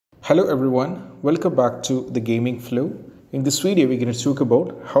Hello everyone, welcome back to the gaming flow. In this video we're going to talk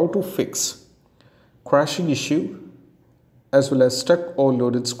about how to fix crashing issue as well as stuck or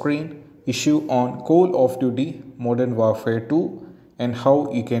loaded screen issue on Call of Duty Modern Warfare 2 and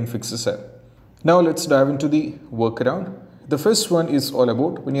how you can fix this up. Now let's dive into the workaround. The first one is all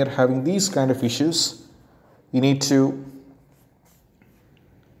about when you're having these kind of issues,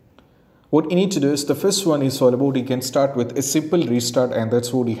 what you need to do is the first one is all about you can start with a simple restart, and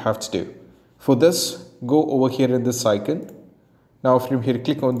that's what you have to do. For this, go over here in this icon. Now from here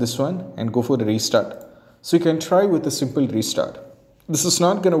click on this one and go for the restart. So you can try with a simple restart. This is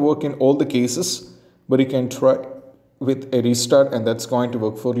not going to work in all the cases, but you can try with a restart and that's going to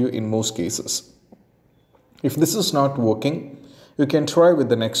work for you in most cases. If this is not working, you can try with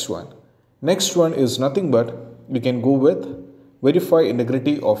the next one. Next one is nothing but you can go with verify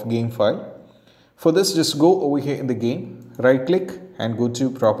integrity of game file. For this, just go over here in the game, right click and go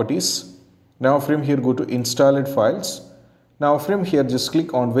to properties. Now from here go to installed files. Now from here just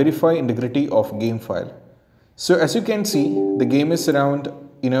click on verify integrity of game file. So as you can see, the game is around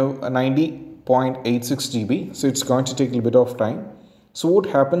 90.86 GB, so it's going to take a little bit of time. So what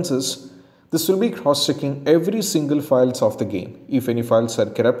happens is this will be cross-checking every single files of the game. If any files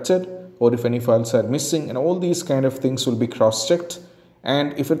are corrupted or if any files are missing, and all these kind of things will be cross-checked.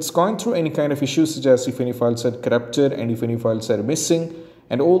 And if it's going through any kind of issues such as if any files are corrupted and if any files are missing,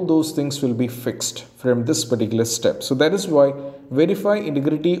 and all those things will be fixed from this particular step. So that is why verify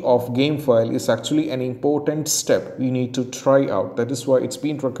integrity of game file is actually an important step we need to try out. That is why it's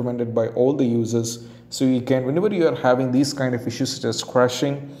been recommended by all the users. So you can, whenever you are having these kind of issues such as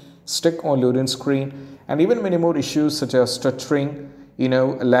crashing, stuck on loading screen, and even many more issues such as stuttering,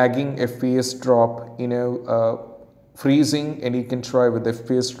 lagging, FPS drop, freezing, and you can try with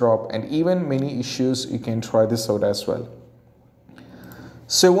FPS drop, and even many issues you can try this out as well.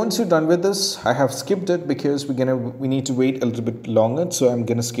 So once you're done with this, I have skipped it because we need to wait a little bit longer, so I'm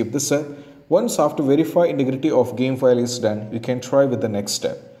gonna skip this step. Once after verify integrity of game file is done, you can try with the next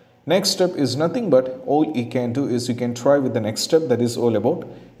step. Next step is nothing but all you can do is you can try with the next step. That is all about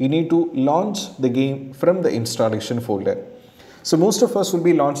you need to launch the game from the installation folder. So most of us will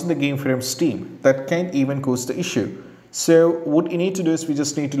be launching the game from Steam. That can even cause the issue. So what you need to do is we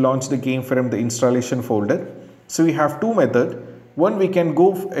just need to launch the game from the installation folder. So we have two methods. One, we can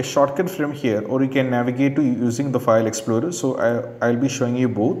go a shortcut from here, or you can navigate to using the file explorer. So I'll be showing you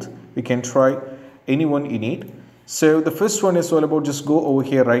both. We can try any one you need. So the first one is all about just go over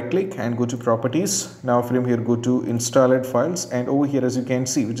here, right click and go to properties. Now from here go to installed files, and over here as you can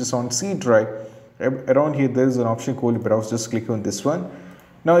see, which is on C drive, around here there is an option called browse. Just click on this one.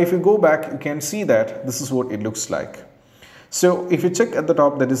 Now if you go back, you can see that this is what it looks like. So if you check at the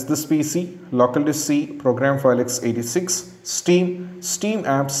top, that is this PC, local disk C, program file x86, Steam, Steam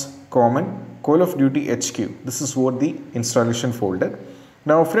apps, common, Call of Duty HQ. This is what the installation folder.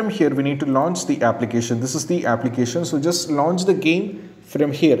 Now from here we need to launch the application. This is the application. So just launch the game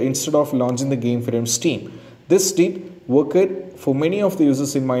from here instead of launching the game from Steam. This did work it for many of the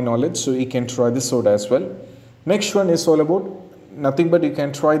users in my knowledge, so you can try this out as well. Next one is all about nothing but you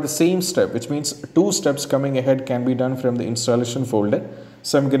can try the same step, which means two steps coming ahead can be done from the installation folder.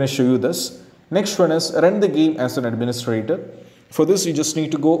 So I'm going to show you this. Next one is run the game as an administrator. For this you just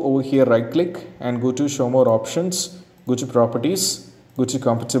need to go over here, right click and go to show more options, go to properties, go to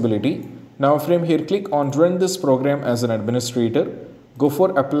compatibility. Now from here click on run this program as an administrator, go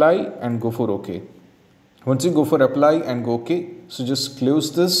for apply and go for OK. Once you go for apply and go OK, so just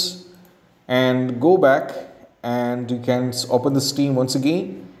close this and go back, and you can open the Steam once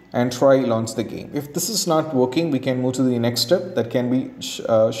again and try launch the game. If this is not working, we can move to the next step that can be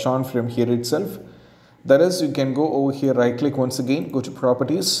shown from here itself. That is, you can go over here, right click once again, go to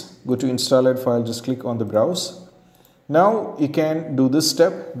properties, go to installed file, just click on the browse. Now you can do this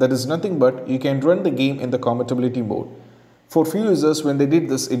step, that is nothing but you can run the game in the compatibility mode. For few users, when they did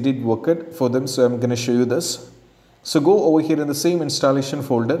this, it did work it for them, so I'm going to show you this. So go over here in the same installation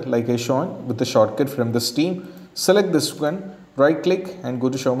folder like I shown with the shortcut from the Steam. Select this one, right click and go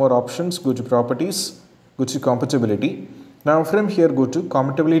to show more options, go to properties, go to compatibility. Now from here go to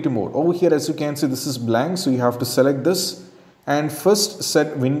compatibility mode. Over here as you can see this is blank, so you have to select this and first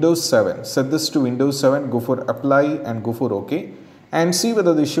set Windows 7. Set this to Windows 7, go for apply and go for OK and see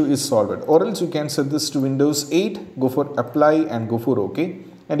whether the issue is solved, or else you can set this to Windows 8, go for apply and go for OK,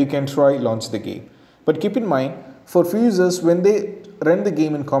 and you can try launch the game. But keep in mind, for few users, when they run the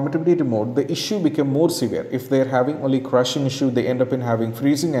game in compatibility mode, the issue become more severe. If they are having only crashing issue, they end up in having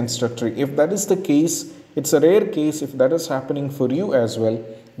freezing and stuttering. If that is the case, it's a rare case. If that is happening for you as well,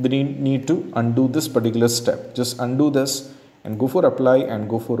 then you need to undo this particular step. Just undo this and go for apply and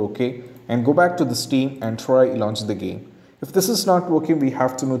go for OK and go back to the Steam and try launch the game. If this is not working, we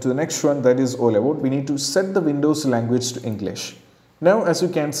have to move to the next one, that is all about we need to set the Windows language to English. Now as you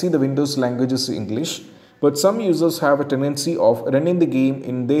can see, the Windows language is English, but some users have a tendency of running the game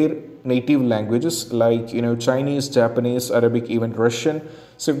in their native languages like Chinese, Japanese, Arabic, even Russian.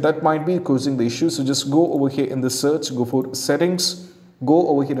 So if that might be causing the issue, so just go over here in the search, go for settings, go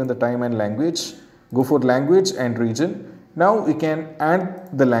over here in the time and language, go for language and region. Now we can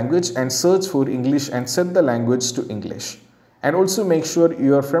add the language and search for English and set the language to English. And also make sure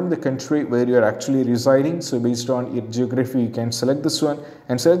you are from the country where you are actually residing. So based on your geography, you can select this one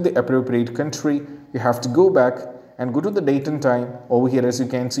and select the appropriate country. You have to go back and go to the date and time. Over here, as you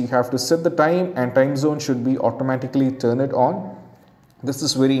can see, you have to set the time and time zone should be automatically turn it on. This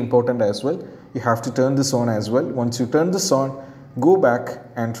is very important as well. You have to turn this on as well. Once you turn this on, go back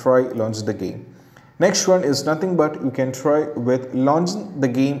and try launch the game. Next one is nothing but you can try with launching the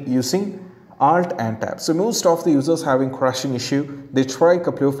game using Alt and Tab. So most of the users having crashing issue, they try a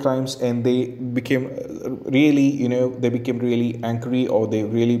couple of times and they became really angry, or they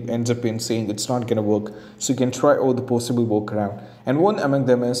really ends up in saying it's not gonna work. So you can try all the possible workaround. And one among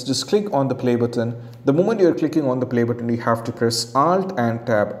them is just click on the play button. The moment you're clicking on the play button, you have to press Alt and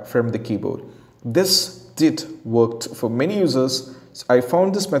Tab from the keyboard. This did worked for many users. I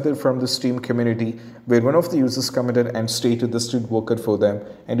found this method from the Steam community where one of the users commented and stated this did work for them,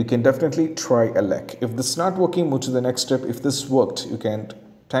 and you can definitely try a luck. If this is not working, move to the next step. If this worked, you can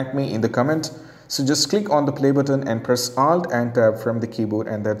tag me in the comment. So just click on the play button and press Alt and Tab from the keyboard,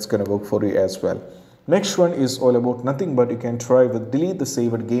 and that's gonna work for you as well. Next one is all about nothing but you can try with delete the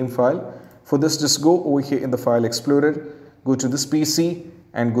saved game file. For this, just go over here in the file explorer, go to this PC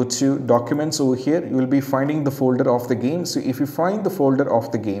and go to documents. Over here you will be finding the folder of the game. So if you find the folder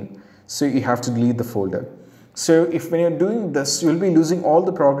of the game, so you have to delete the folder. So if when you're doing this, you'll be losing all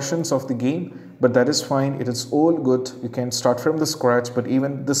the progressions of the game, but that is fine. It is all good. You can start from the scratch, but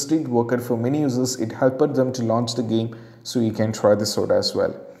even this did work for many users. It helped them to launch the game, so you can try this out as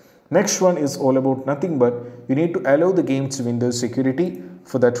well. Next one is all about nothing but you need to allow the game to Windows security.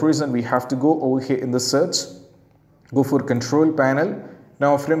 For that reason, we have to go over here in the search, go for control panel.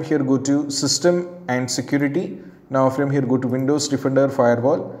 Now from here go to system and security. Now from here go to Windows Defender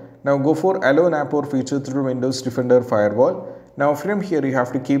Firewall. Now go for allow an app or feature through Windows Defender Firewall. Now from here you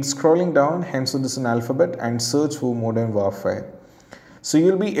have to keep scrolling down, hence it is an alphabet, and search for Modern Warfare. So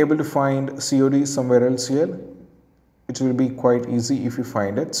you'll be able to find COD somewhere else here. It will be quite easy if you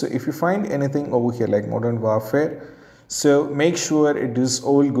find it. So if you find anything over here like Modern Warfare, so make sure it is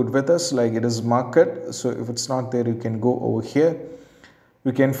all good with us, like it is marked. So if it's not there, you can go over here.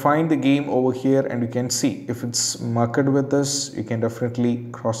 We can find the game over here and you can see if it's marked with this, you can definitely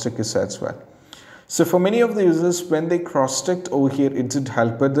cross-check this as well. So for many of the users, when they cross-checked over here, it did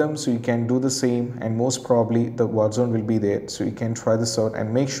help with them. So you can do the same, and most probably the Warzone will be there. So you can try this out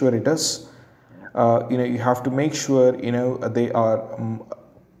and make sure it is, you have to make sure, they are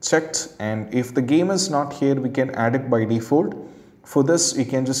checked. And if the game is not here, we can add it by default. For this, you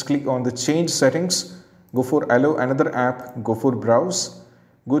can just click on the change settings, go for allow another app, go for browse.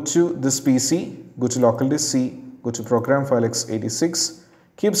 Go to this PC, go to local disk C, go to program file x86,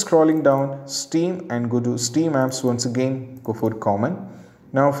 keep scrolling down, Steam, and go to Steam apps once again, go for common.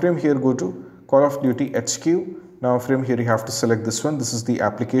 Now from here go to Call of Duty HQ. Now from here you have to select this one, this is the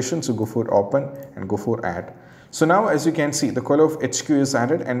application, so go for open and go for add. So now as you can see, the Call of HQ is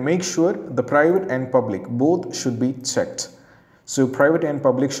added, and make sure the private and public both should be checked. So private and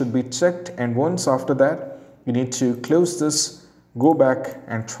public should be checked, and once after that you need to close this, go back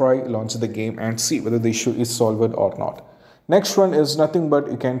and try launch the game and see whether the issue is solved or not. Next one is nothing but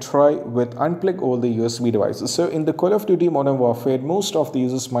you can try with unplug all the USB devices. So in the Call of Duty Modern Warfare, most of the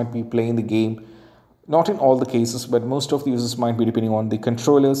users might be playing the game, not in all the cases, but most of the users might be depending on the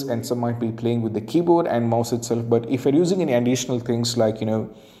controllers, and some might be playing with the keyboard and mouse itself. But if you're using any additional things like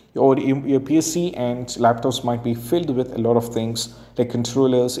or your PC and laptops might be filled with a lot of things like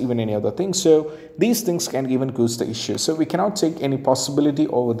controllers, even any other things. So these things can even cause the issue. So we cannot take any possibility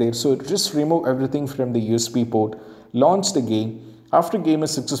over there. So just remove everything from the USB port, launch the game. After game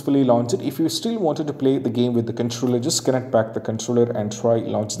is successfully launched, if you still wanted to play the game with the controller, just connect back the controller and try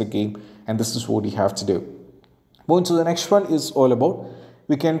launch the game. And this is what you have to do. Moving to the next one is all about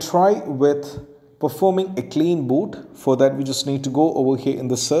we can try with performing a clean boot. For that, we just need to go over here in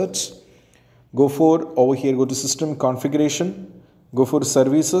the search, go for over here, go to system configuration, go for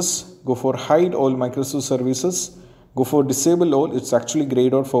services, go for hide all Microsoft services, go for disable all. It's actually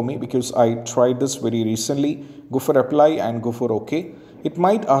grayed out for me because I tried this very recently. Go for apply and go for OK. It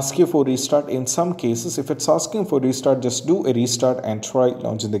might ask you for restart in some cases. If it's asking for restart, just do a restart and try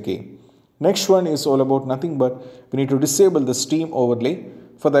launching the game. Next one is all about nothing but we need to disable the Steam overlay.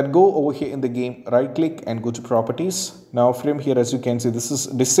 For that, go over here in the game, right click and go to properties. Now from here, as you can see, this is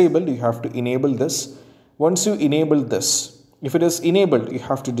disabled. You have to enable this. Once you enable this, if it is enabled, you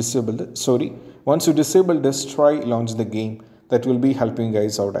have to disable it. Once you disable this, try launch the game. That will be helping you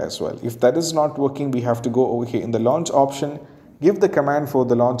guys out as well. If that is not working, we have to go over here in the launch option. Give the command for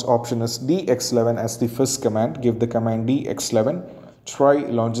the launch option as DX11 as the first command. Give the command DX11. Try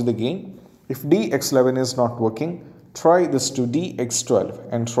launch the game. If DX11 is not working, try this to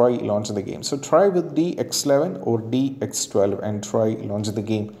DX12 and try launch the game. So try with DX11 or DX12 and try launch the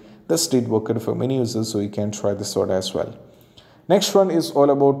game. This did work for many users, so you can try this out as well. Next one is all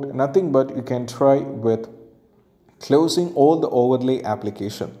about nothing but you can try with closing all the overlay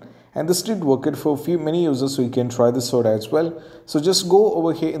application. And this did work for many users, so you can try this out as well. So just go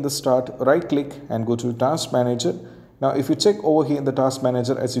over here in the start, right click and go to task manager. Now if you check over here in the task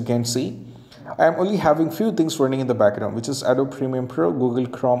manager, as you can see, I am only having few things running in the background, which is Adobe Premiere Pro, Google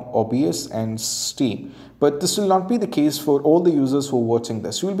Chrome, OBS and Steam. But this will not be the case for all the users who are watching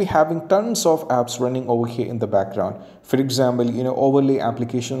this. You will be having tons of apps running over here in the background. For example, overlay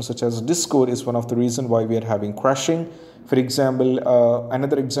applications such as Discord is one of the reasons why we are having crashing. For example,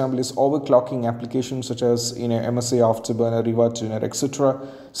 another example is overclocking applications such as MSA Afterburner, Riva Tuner, etc.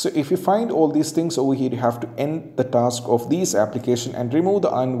 So if you find all these things over here, you have to end the task of these applications and remove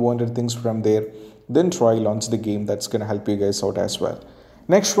the unwanted things from there. Then try launch the game. That's going to help you guys out as well.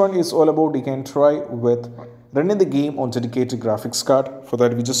 Next one is all about you can try with running the game on dedicated graphics card. For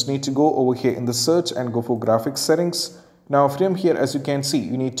that, we just need to go over here in the search and go for graphics settings. Now from here, as you can see,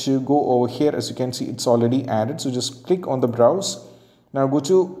 you need to go over here. As you can see, it's already added. So just click on the browse. Now go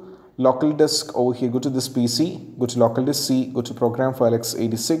to local disk over here. Go to this PC. Go to local disk C. Go to program file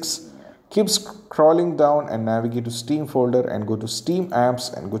x86. Keep scrolling down and navigate to Steam folder and go to Steam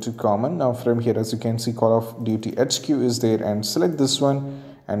apps and go to common. Now from here, as you can see, Call of Duty HQ is there and select this one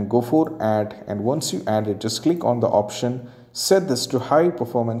and go for add. And once you add it, just click on the option, set this to high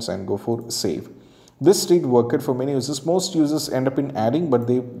performance and go for save. This did work for many users. Most users end up in adding, but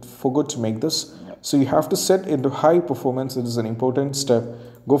they forgot to make this. So you have to set into high performance. It is an important step.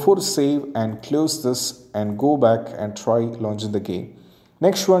 Go for save and close this and go back and try launching the game.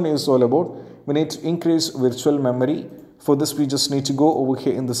 Next one is all about we need to increase virtual memory. For this, we just need to go over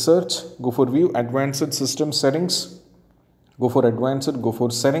here in the search, go for view advanced system settings, go for advanced, go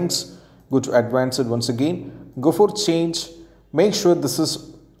for settings, go to advanced once again, go for change. Make sure this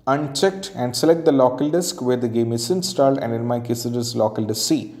is unchecked and select the local disk where the game is installed, and in my case it is local disk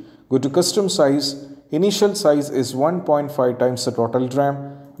C. Go to custom size. Initial size is 1.5 times the total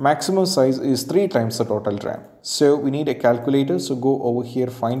RAM. Maximum size is 3 times the total RAM. So we need a calculator. So go over here,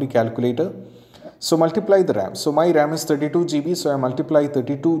 find a calculator. So multiply the RAM. So my RAM is 32 GB. So I multiply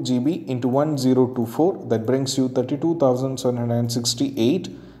 32 GB into 1024. That brings you 32,768.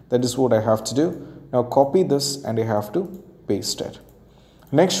 That is what I have to do. Now copy this and I have to paste it.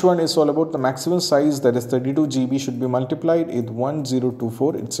 Next one is all about the maximum size, that is 32 GB should be multiplied with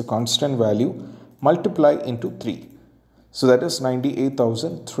 1024. It's a constant value. Multiply into 3. So that is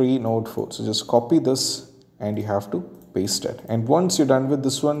 98,304. So just copy this and you have to paste it. And once you're done with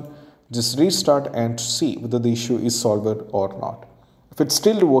this one, just restart and see whether the issue is solved or not. If it's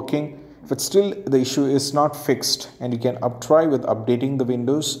still working, if it's still the issue is not fixed, and you can try with updating the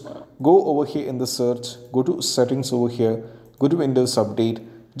Windows, go over here in the search, go to settings over here, go to Windows Update,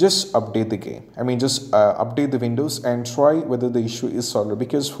 just update the game. Update the Windows and try whether the issue is solved.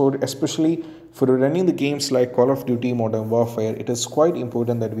 Because especially for running the games like Call of Duty Modern Warfare, it is quite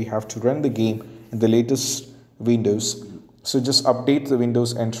important that we have to run the game in the latest Windows. So just update the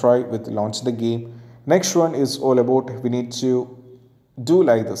Windows and try with launch the game. Next one is all about we need to do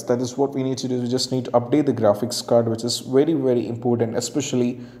like this. That is what we need to do. We just need to update the graphics card, which is very, very important,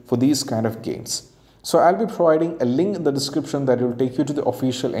 especially for these kind of games. So I'll be providing a link in the description that will take you to the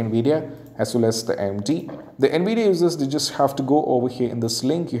official NVIDIA as well as the AMD. The NVIDIA users, they just have to go over here in this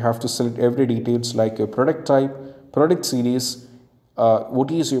link. You have to select every details like your product type, product series,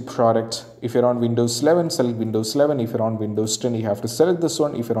 what is your product. If you're on Windows 11, select Windows 11. If you're on Windows 10, you have to select this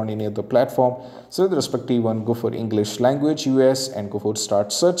one. If you're on any other platform, select the respective one. Go for English language, US, and go for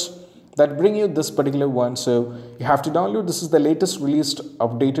start search. That bring you this particular one. So you have to download. This is the latest released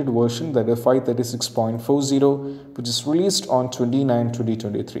updated version, that is 536.40, which is released on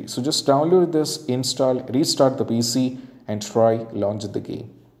 29/2023. So just download this, install, restart the PC, and try launch the game.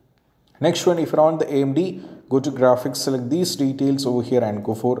 Next one, if you're on the AMD, go to graphics, select these details over here and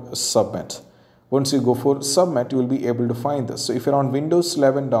go for submit. Once you go for submit, you will be able to find this. So if you're on Windows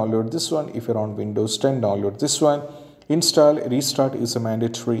 11, download this one. If you're on Windows 10, download this one. Install, restart is a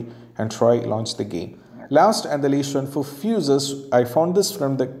mandatory, and try launch the game. Last and the least one, for users, I found this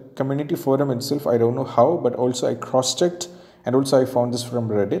from the community forum itself. I don't know how, but also I cross-checked, and also I found this from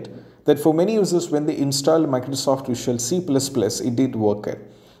Reddit, that for many users, when they install Microsoft Visual C++, it did work.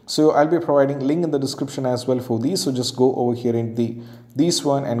 So I'll be providing link in the description as well for these. So just go over here in this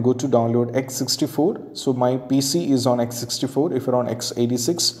one and go to download x64. So my PC is on x64. If you're on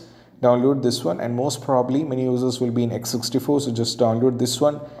x86, download this one, and most probably many users will be in x64. So just download this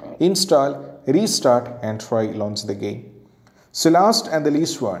one, install, restart, and try launch the game. So last and the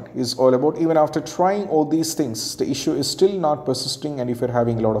least one is all about, even after trying all these things, the issue is still not persisting, and if you're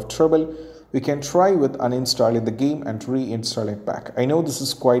having a lot of trouble, we can try with uninstalling the game and reinstall it back. I know this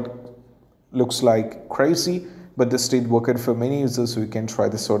is looks like crazy, but this did work for many users, so we can try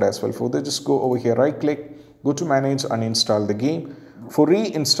this out as well. For that, just go over here, right click, go to manage, uninstall the game. For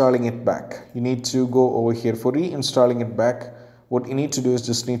reinstalling it back, you need to go over here. For reinstalling it back, what you need to do is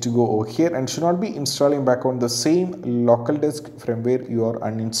just need to go over here, and should not be installing back on the same local disk from where you are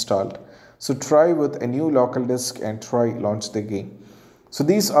uninstalled. So try with a new local disk and try launch the game. So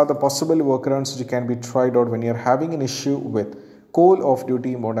these are the possible workarounds which can be tried out when you're having an issue with Call of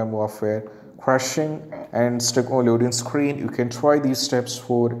Duty Modern Warfare, crashing and stuck on loading screen. You can try these steps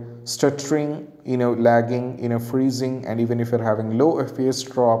for stuttering, lagging, freezing, and even if you're having low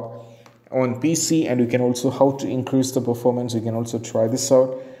FPS drop on PC, and you can also how to increase the performance. You can also try this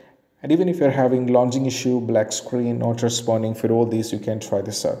out. And even if you're having launching issue, black screen, not responding, for all these, you can try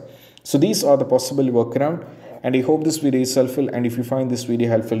this out. So these are the possible workaround, and I hope this video is helpful. And if you find this video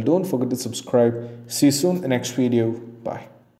helpful, don't forget to subscribe. See you soon in the next video. Bye.